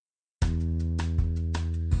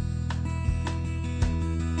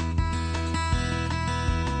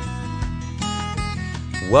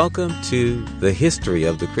Welcome to The History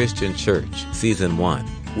of the Christian Church, Season 1,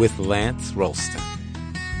 with Lance Rolston.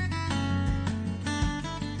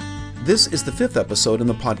 This is the 5th episode in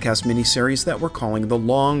the podcast miniseries that we're calling The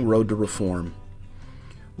Long Road to Reform.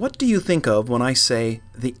 What do you think of when I say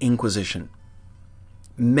the Inquisition?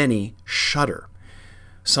 Many shudder.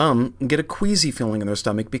 Some get a queasy feeling in their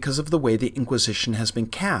stomach because of the way the Inquisition has been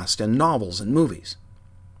cast in novels and movies.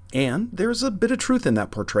 And there's a bit of truth in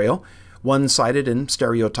that portrayal, one-sided and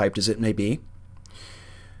stereotyped as it may be.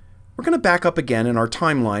 We're going to back up again in our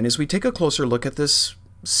timeline as we take a closer look at this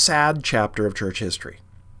sad chapter of church history.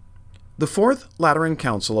 The Fourth Lateran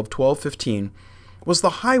Council of 1215 was the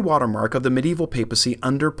high watermark of the medieval papacy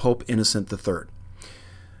under Pope Innocent III.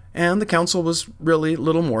 And the council was really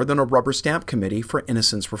little more than a rubber stamp committee for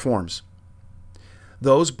Innocent's reforms.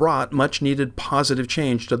 Those brought much-needed positive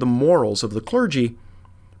change to the morals of the clergy,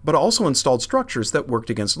 but also installed structures that worked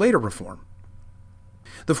against later reform.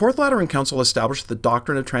 The Fourth Lateran Council established the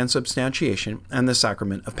doctrine of transubstantiation and the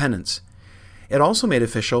sacrament of penance. It also made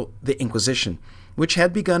official the Inquisition, which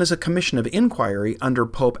had begun as a commission of inquiry under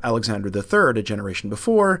Pope Alexander III a generation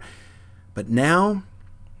before, but now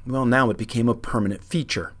it became a permanent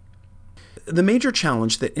feature. The major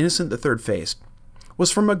challenge that Innocent III faced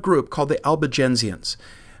was from a group called the Albigensians,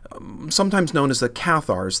 sometimes known as the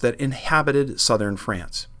Cathars, that inhabited southern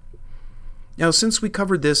France. Now, since we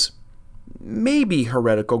covered this maybe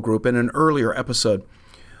heretical group in an earlier episode,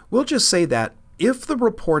 we'll just say that if the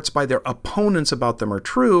reports by their opponents about them are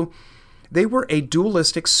true, they were a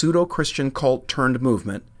dualistic pseudo-Christian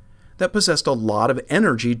cult-turned-movement that possessed a lot of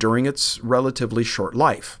energy during its relatively short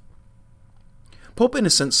life. Pope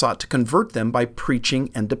Innocent sought to convert them by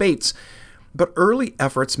preaching and debates, but early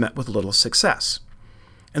efforts met with little success.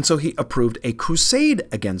 And so he approved a crusade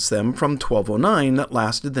against them from 1209 that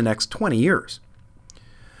lasted the next 20 years.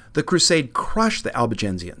 The crusade crushed the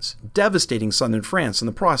Albigensians, devastating southern France in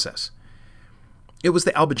the process. It was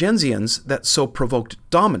the Albigensians that so provoked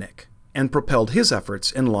Dominic and propelled his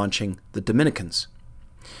efforts in launching the Dominicans.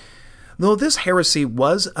 Though this heresy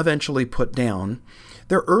was eventually put down,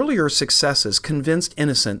 their earlier successes convinced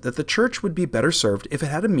Innocent that the church would be better served if it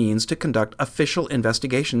had a means to conduct official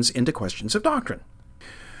investigations into questions of doctrine.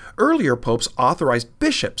 Earlier popes authorized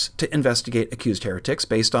bishops to investigate accused heretics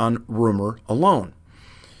based on rumor alone.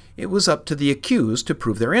 It was up to the accused to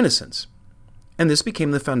prove their innocence, and this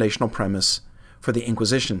became the foundational premise for the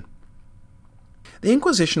Inquisition. The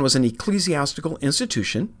Inquisition was an ecclesiastical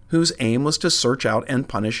institution whose aim was to search out and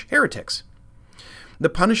punish heretics. The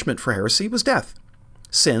punishment for heresy was death,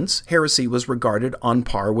 since heresy was regarded on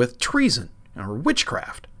par with treason or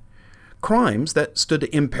witchcraft, crimes that stood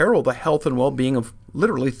to imperil the health and well-being of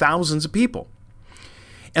literally thousands of people.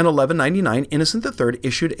 In 1199, Innocent III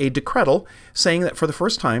issued a decretal saying that for the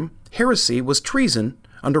first time, heresy was treason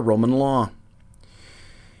under Roman law.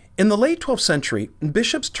 In the late 12th century,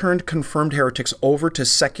 bishops turned confirmed heretics over to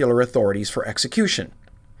secular authorities for execution.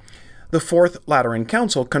 The Fourth Lateran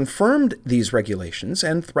Council confirmed these regulations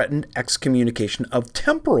and threatened excommunication of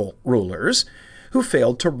temporal rulers who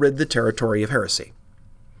failed to rid the territory of heresy.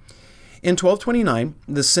 In 1229,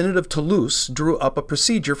 the Synod of Toulouse drew up a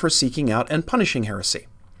procedure for seeking out and punishing heresy.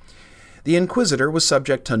 The inquisitor was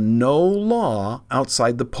subject to no law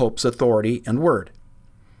outside the Pope's authority and word.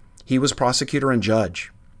 He was prosecutor and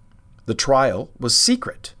judge. The trial was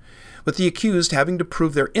secret, with the accused having to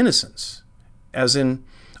prove their innocence, as in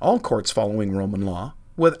all courts following Roman law,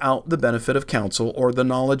 without the benefit of counsel or the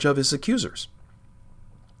knowledge of his accusers.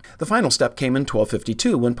 The final step came in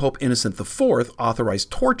 1252 when Pope Innocent IV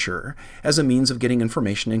authorized torture as a means of getting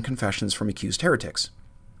information and confessions from accused heretics.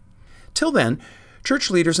 Till then,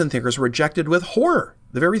 church leaders and thinkers rejected with horror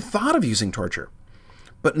the very thought of using torture.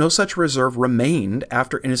 But no such reserve remained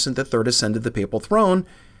after Innocent III ascended the papal throne,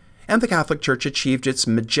 and the Catholic Church achieved its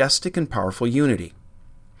majestic and powerful unity.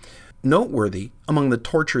 Noteworthy among the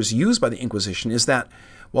tortures used by the Inquisition is that,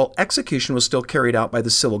 while execution was still carried out by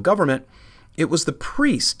the civil government, it was the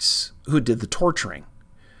priests who did the torturing,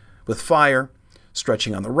 with fire,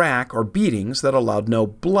 stretching on the rack, or beatings that allowed no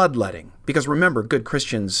bloodletting, because remember, good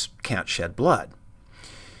Christians can't shed blood.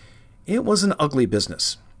 It was an ugly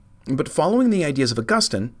business, but following the ideas of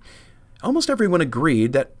Augustine, almost everyone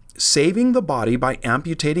agreed that saving the body by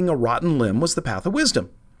amputating a rotten limb was the path of wisdom.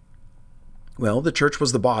 Well, the church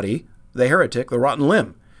was the body, the heretic, the rotten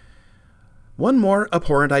limb. One more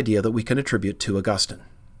abhorrent idea that we can attribute to Augustine.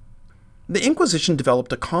 The Inquisition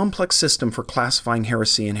developed a complex system for classifying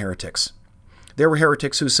heresy and heretics. There were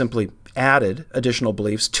heretics who simply added additional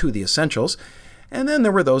beliefs to the essentials, and then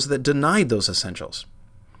there were those that denied those essentials.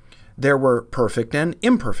 There were perfect and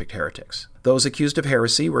imperfect heretics. Those accused of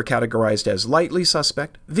heresy were categorized as lightly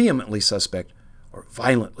suspect, vehemently suspect, or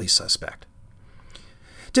violently suspect.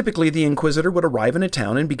 Typically, the inquisitor would arrive in a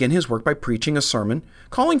town and begin his work by preaching a sermon,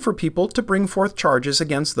 calling for people to bring forth charges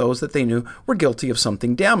against those that they knew were guilty of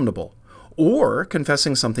something damnable, or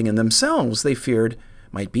confessing something in themselves they feared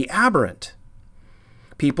might be aberrant.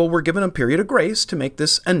 People were given a period of grace to make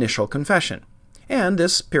this initial confession, and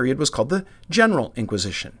this period was called the General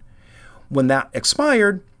Inquisition. When that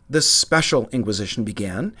expired, the Special Inquisition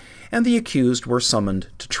began, and the accused were summoned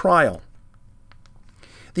to trial.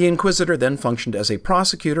 The inquisitor then functioned as a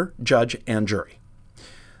prosecutor, judge, and jury.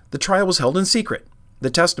 The trial was held in secret. The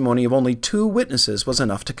testimony of only 2 witnesses was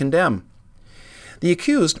enough to condemn. The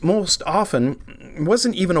accused most often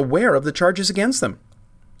wasn't even aware of the charges against them,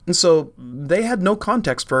 and so they had no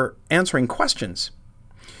context for answering questions.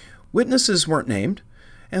 Witnesses weren't named,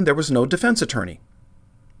 and there was no defense attorney.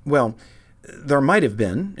 Well, there might have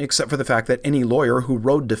been, except for the fact that any lawyer who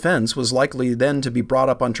wrote defense was likely then to be brought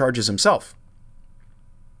up on charges himself.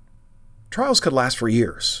 Trials could last for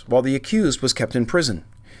years, while the accused was kept in prison.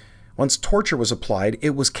 Once torture was applied,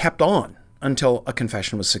 it was kept on until a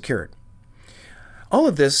confession was secured. All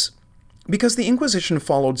of this because the Inquisition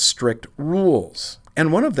followed strict rules,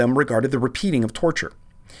 and one of them regarded the repeating of torture.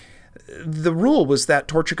 The rule was that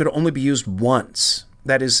torture could only be used once,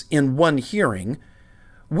 that is, in one hearing,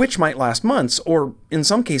 which might last months, or in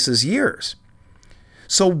some cases years.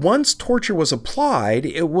 So once torture was applied,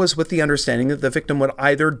 it was with the understanding that the victim would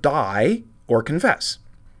either die or confess.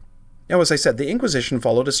 Now, as I said, the Inquisition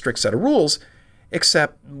followed a strict set of rules,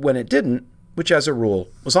 except when it didn't, which as a rule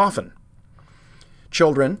was often.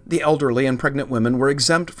 Children, the elderly, and pregnant women were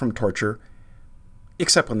exempt from torture,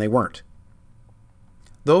 except when they weren't.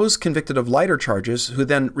 Those convicted of lighter charges who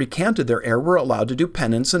then recanted their error were allowed to do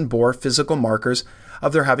penance and bore physical markers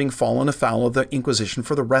of their having fallen afoul of the Inquisition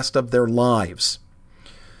for the rest of their lives.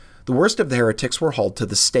 The worst of the heretics were hauled to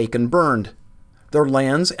the stake and burned, their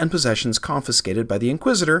lands and possessions confiscated by the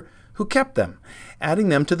inquisitor, who kept them, adding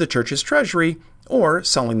them to the church's treasury or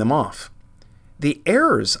selling them off. The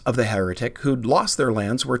heirs of the heretic who'd lost their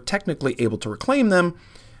lands were technically able to reclaim them,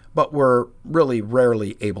 but were really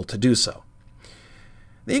rarely able to do so.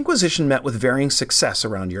 The Inquisition met with varying success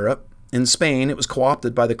around Europe. In Spain, it was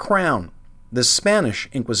co-opted by the Crown. The Spanish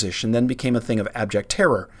Inquisition then became a thing of abject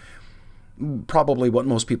terror, probably what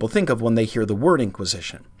most people think of when they hear the word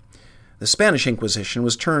Inquisition. The Spanish Inquisition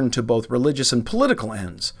was turned to both religious and political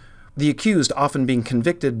ends, the accused often being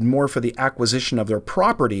convicted more for the acquisition of their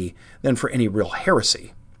property than for any real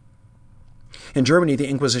heresy. In Germany, the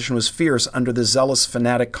Inquisition was fierce under the zealous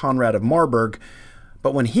fanatic Conrad of Marburg,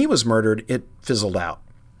 but when he was murdered, it fizzled out.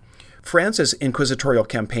 France's inquisitorial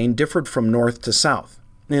campaign differed from north to south.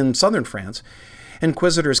 In southern France,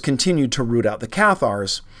 inquisitors continued to root out the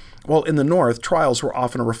Cathars, while in the north, trials were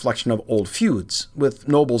often a reflection of old feuds, with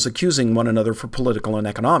nobles accusing one another for political and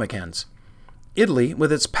economic ends. Italy,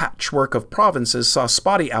 with its patchwork of provinces, saw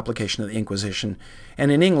spotty application of the Inquisition,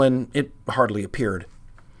 and in England, it hardly appeared.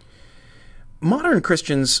 Modern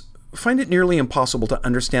Christians find it nearly impossible to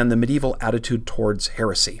understand the medieval attitude towards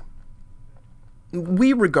heresy.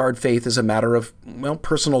 We regard faith as a matter of,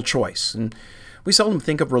 personal choice, and we seldom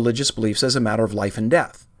think of religious beliefs as a matter of life and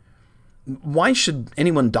death. Why should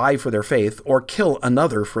anyone die for their faith or kill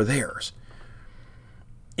another for theirs?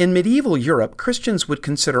 In medieval Europe, Christians would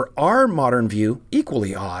consider our modern view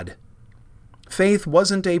equally odd. Faith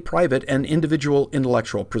wasn't a private and individual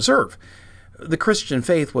intellectual preserve. The Christian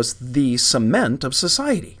faith was the cement of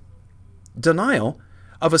society. Denial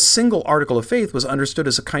of a single article of faith was understood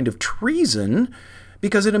as a kind of treason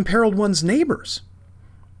because it imperiled one's neighbors.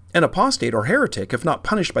 An apostate or heretic, if not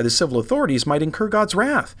punished by the civil authorities, might incur God's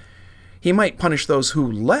wrath. He might punish those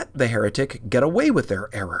who let the heretic get away with their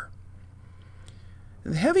error.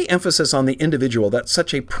 The heavy emphasis on the individual that's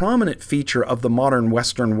such a prominent feature of the modern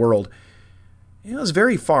Western world is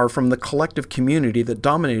very far from the collective community that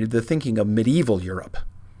dominated the thinking of medieval Europe.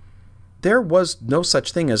 There was no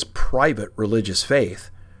such thing as private religious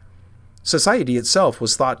faith. Society itself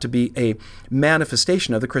was thought to be a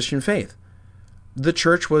manifestation of the Christian faith. The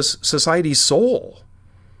church was society's soul.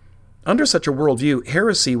 Under such a worldview,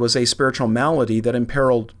 heresy was a spiritual malady that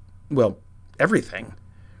imperiled, everything.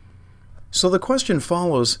 So the question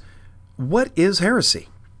follows, what is heresy?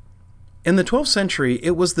 In the 12th century,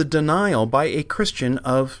 it was the denial by a Christian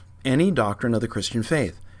of any doctrine of the Christian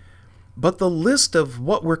faith. But the list of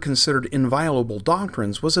what were considered inviolable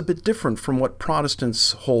doctrines was a bit different from what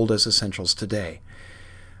Protestants hold as essentials today.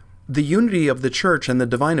 The unity of the church and the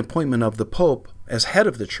divine appointment of the Pope as head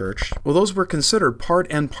of the church, well, those were considered part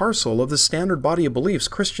and parcel of the standard body of beliefs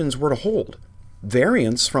Christians were to hold.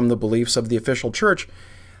 Variance from the beliefs of the official church,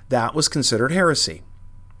 that was considered heresy.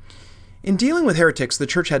 In dealing with heretics, the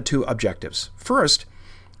church had two objectives. First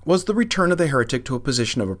was the return of the heretic to a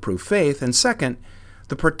position of approved faith, and second,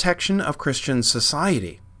 the protection of Christian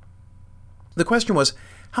society. The question was,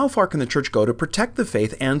 how far can the church go to protect the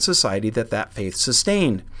faith and society that faith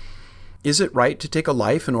sustained? Is it right to take a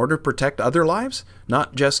life in order to protect other lives?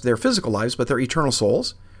 Not just their physical lives, but their eternal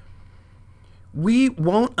souls? We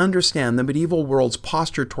won't understand the medieval world's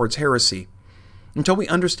posture towards heresy until we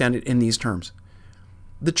understand it in these terms.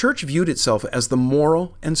 The church viewed itself as the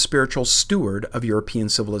moral and spiritual steward of European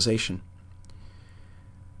civilization.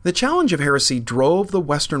 The challenge of heresy drove the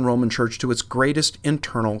Western Roman Church to its greatest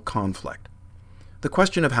internal conflict: the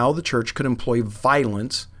question of how the church could employ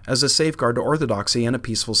violence as a safeguard to orthodoxy and a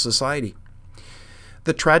peaceful society.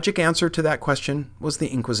 The tragic answer to that question was the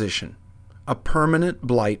Inquisition, a permanent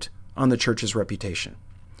blight on the church's reputation.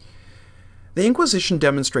 The Inquisition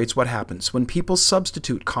demonstrates what happens when people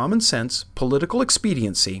substitute common sense, political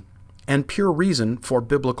expediency, and pure reason for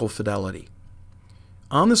biblical fidelity.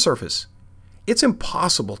 On the surface, it's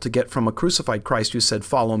impossible to get from a crucified Christ who said,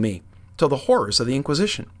 "Follow me," to the horrors of the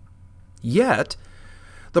Inquisition. Yet,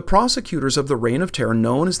 the prosecutors of the Reign of Terror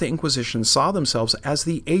known as the Inquisition saw themselves as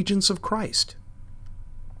the agents of Christ.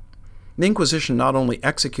 The Inquisition not only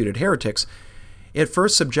executed heretics, it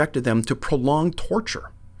first subjected them to prolonged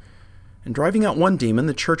torture. And driving out one demon,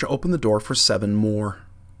 the church opened the door for 7 more.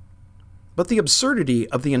 But the absurdity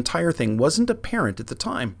of the entire thing wasn't apparent at the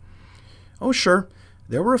time. Oh, sure,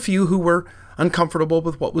 there were a few who were uncomfortable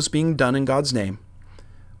with what was being done in God's name,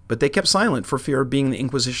 but they kept silent for fear of being the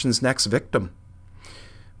Inquisition's next victim.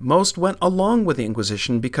 Most went along with the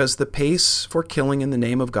Inquisition because the pace for killing in the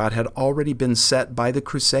name of God had already been set by the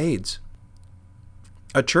Crusades.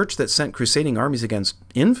 A church that sent crusading armies against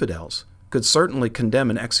infidels could certainly condemn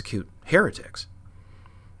and execute heretics.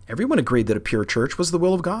 Everyone agreed that a pure church was the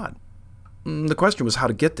will of God. The question was how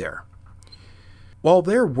to get there. While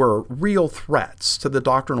there were real threats to the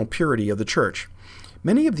doctrinal purity of the church,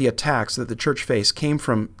 many of the attacks that the church faced came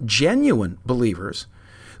from genuine believers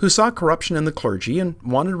who saw corruption in the clergy and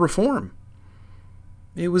wanted reform.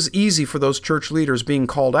 It was easy for those church leaders being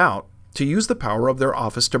called out to use the power of their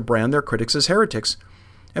office to brand their critics as heretics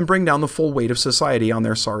and bring down the full weight of society on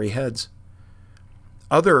their sorry heads.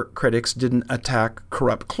 Other critics didn't attack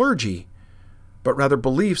corrupt clergy, but rather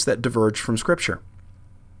beliefs that diverged from Scripture.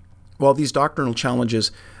 While these doctrinal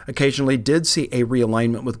challenges occasionally did see a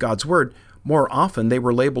realignment with God's Word, more often they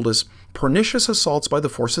were labeled as pernicious assaults by the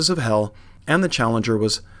forces of hell, and the challenger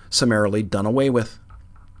was summarily done away with.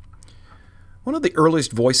 One of the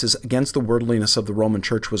earliest voices against the worldliness of the Roman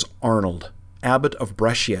Church was Arnold, abbot of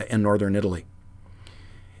Brescia in northern Italy.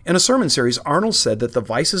 In a sermon series, Arnold said that the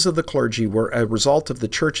vices of the clergy were a result of the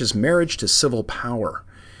church's marriage to civil power.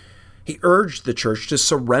 He urged the church to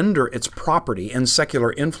surrender its property and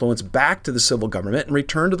secular influence back to the civil government and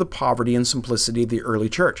return to the poverty and simplicity of the early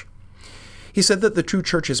church. He said that the true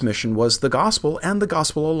church's mission was the gospel and the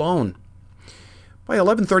gospel alone. By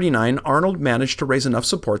 1139, Arnold managed to raise enough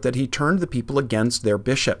support that he turned the people against their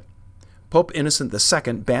bishop. Pope Innocent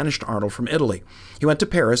II banished Arnold from Italy. He went to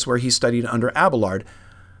Paris, where he studied under Abelard,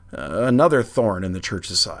 another thorn in the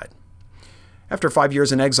church's side. After 5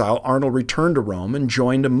 years in exile, Arnold returned to Rome and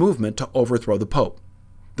joined a movement to overthrow the Pope.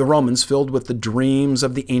 The Romans, filled with the dreams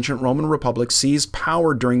of the ancient Roman Republic, seized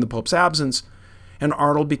power during the Pope's absence, and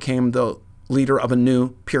Arnold became the leader of a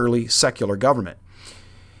new, purely secular government.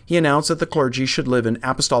 He announced that the clergy should live in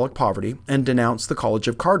apostolic poverty and denounced the College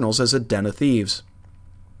of Cardinals as a den of thieves.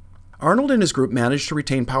 Arnold and his group managed to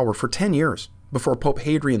retain power for 10 years before Pope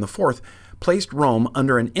Hadrian IV placed Rome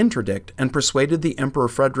under an interdict and persuaded the Emperor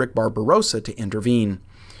Frederick Barbarossa to intervene.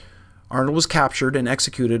 Arnold was captured and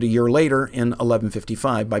executed a year later in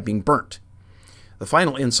 1155 by being burnt. The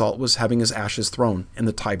final insult was having his ashes thrown in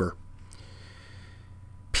the Tiber.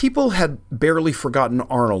 People had barely forgotten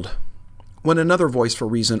Arnold when another voice for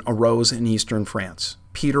reason arose in eastern France,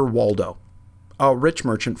 Peter Waldo, a rich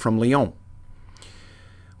merchant from Lyon.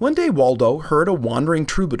 One day Waldo heard a wandering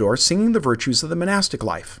troubadour singing the virtues of the monastic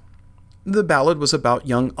life. The ballad was about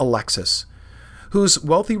young Alexis, whose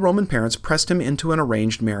wealthy Roman parents pressed him into an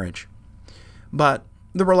arranged marriage. But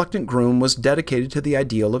the reluctant groom was dedicated to the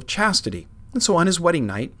ideal of chastity, and so on his wedding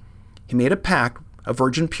night, he made a pact of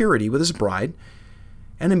virgin purity with his bride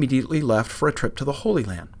and immediately left for a trip to the Holy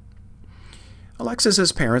Land.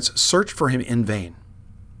 Alexis's parents searched for him in vain.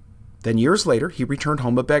 Then years later, he returned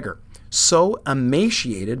home a beggar, so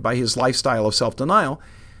emaciated by his lifestyle of self-denial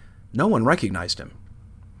No one recognized him.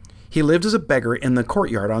 He lived as a beggar in the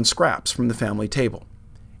courtyard on scraps from the family table,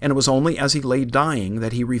 and it was only as he lay dying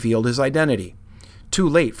that he revealed his identity, too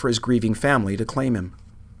late for his grieving family to claim him.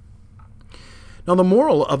 Now, the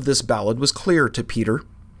moral of this ballad was clear to Peter.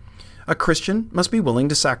 A Christian must be willing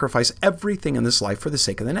to sacrifice everything in this life for the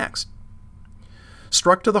sake of the next.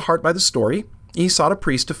 Struck to the heart by the story, he sought a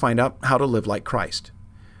priest to find out how to live like Christ.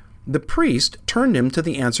 The priest turned him to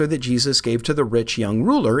the answer that Jesus gave to the rich young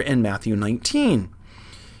ruler in Matthew 19.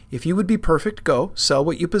 If you would be perfect, go, sell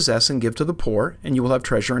what you possess and give to the poor, and you will have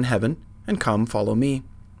treasure in heaven, and come, follow me.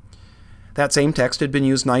 That same text had been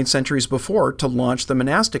used 9 centuries before to launch the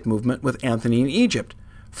monastic movement with Anthony in Egypt,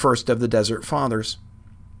 first of the Desert Fathers.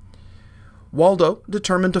 Waldo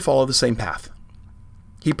determined to follow the same path.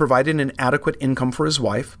 He provided an adequate income for his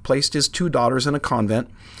wife, placed his 2 daughters in a convent,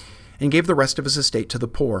 and gave the rest of his estate to the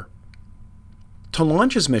poor. To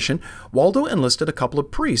launch his mission, Waldo enlisted a couple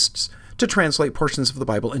of priests to translate portions of the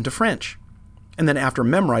Bible into French. And then after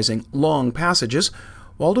memorizing long passages,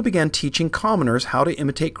 Waldo began teaching commoners how to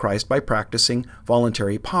imitate Christ by practicing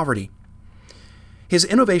voluntary poverty. His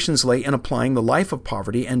innovations lay in applying the life of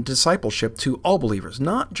poverty and discipleship to all believers,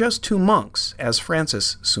 not just to monks, as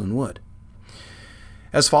Francis soon would.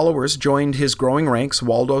 As followers joined his growing ranks,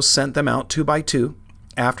 Waldo sent them out 2 by 2,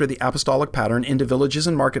 after the apostolic pattern, into villages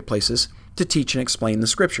and marketplaces to teach and explain the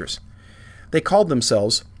Scriptures. They called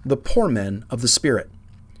themselves the poor men of the Spirit.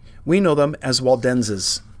 We know them as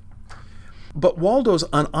Waldenses. But Waldo's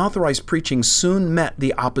unauthorized preaching soon met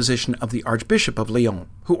the opposition of the Archbishop of Lyon,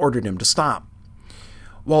 who ordered him to stop.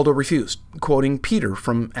 Waldo refused, quoting Peter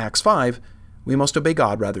from Acts 5, "We must obey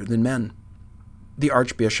God rather than men." The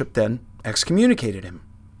Archbishop then excommunicated him.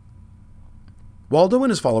 Waldo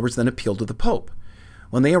and his followers then appealed to the Pope.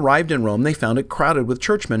 When they arrived in Rome, they found it crowded with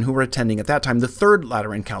churchmen who were attending at that time the Third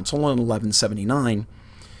Lateran Council in 1179.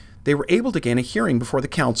 They were able to gain a hearing before the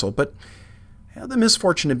council, but had the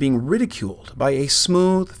misfortune of being ridiculed by a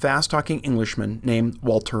smooth, fast-talking Englishman named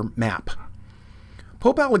Walter Map.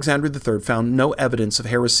 Pope Alexander III found no evidence of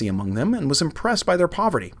heresy among them and was impressed by their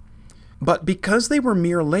poverty. But because they were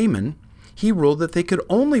mere laymen, he ruled that they could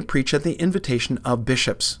only preach at the invitation of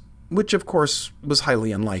bishops, which of course was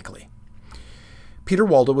highly unlikely. Peter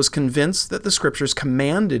Waldo was convinced that the Scriptures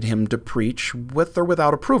commanded him to preach with or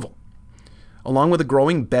without approval. Along with a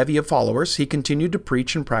growing bevy of followers, he continued to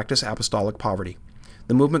preach and practice apostolic poverty.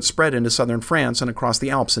 The movement spread into southern France and across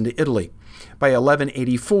the Alps into Italy. By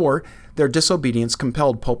 1184, their disobedience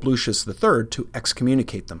compelled Pope Lucius III to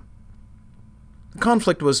excommunicate them. The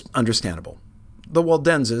conflict was understandable. The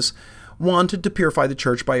Waldenses wanted to purify the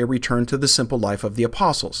church by a return to the simple life of the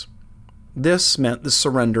apostles. This meant the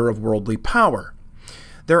surrender of worldly power.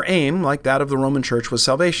 Their aim, like that of the Roman Church, was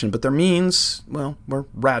salvation, but their means, were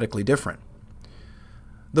radically different.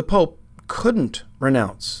 The Pope couldn't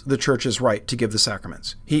renounce the Church's right to give the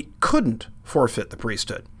sacraments. He couldn't forfeit the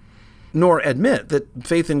priesthood, nor admit that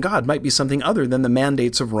faith in God might be something other than the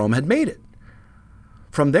mandates of Rome had made it.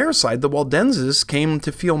 From their side, the Waldenses came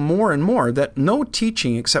to feel more and more that no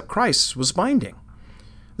teaching except Christ's was binding.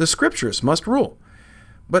 The Scriptures must rule.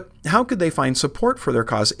 But how could they find support for their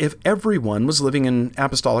cause if everyone was living in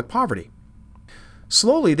apostolic poverty?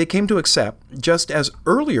 Slowly, they came to accept, just as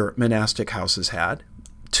earlier monastic houses had,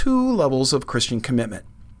 2 levels of Christian commitment.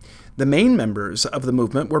 The main members of the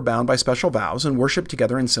movement were bound by special vows and worshiped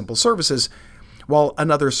together in simple services, while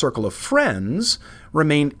another circle of friends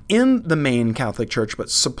remained in the main Catholic Church but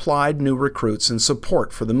supplied new recruits and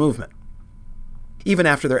support for the movement. Even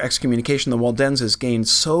after their excommunication, the Waldenses gained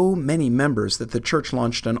so many members that the Church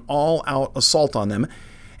launched an all-out assault on them,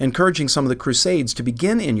 encouraging some of the Crusades to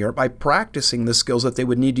begin in Europe by practicing the skills that they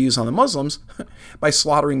would need to use on the Muslims by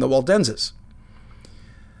slaughtering the Waldenses.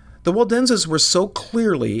 The Waldenses were so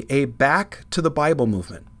clearly a back-to-the-Bible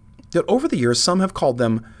movement that over the years some have called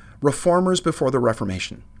them reformers before the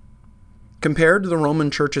Reformation. Compared to the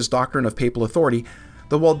Roman Church's doctrine of papal authority,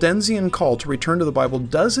 the Waldensian call to return to the Bible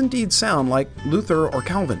does indeed sound like Luther or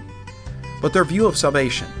Calvin, but their view of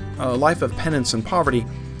salvation, a life of penance and poverty,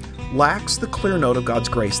 lacks the clear note of God's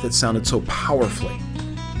grace that sounded so powerfully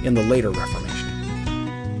in the later Reformation.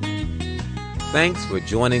 Thanks for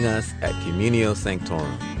joining us at Communio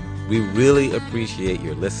Sanctorum. We really appreciate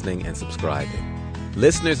your listening and subscribing.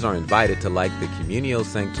 Listeners are invited to like the Communio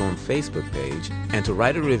Sanctorum Facebook page and to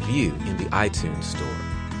write a review in the iTunes Store.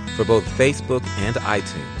 For both Facebook and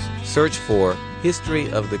iTunes, search for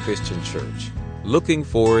History of the Christian Church. Looking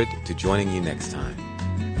forward to joining you next time.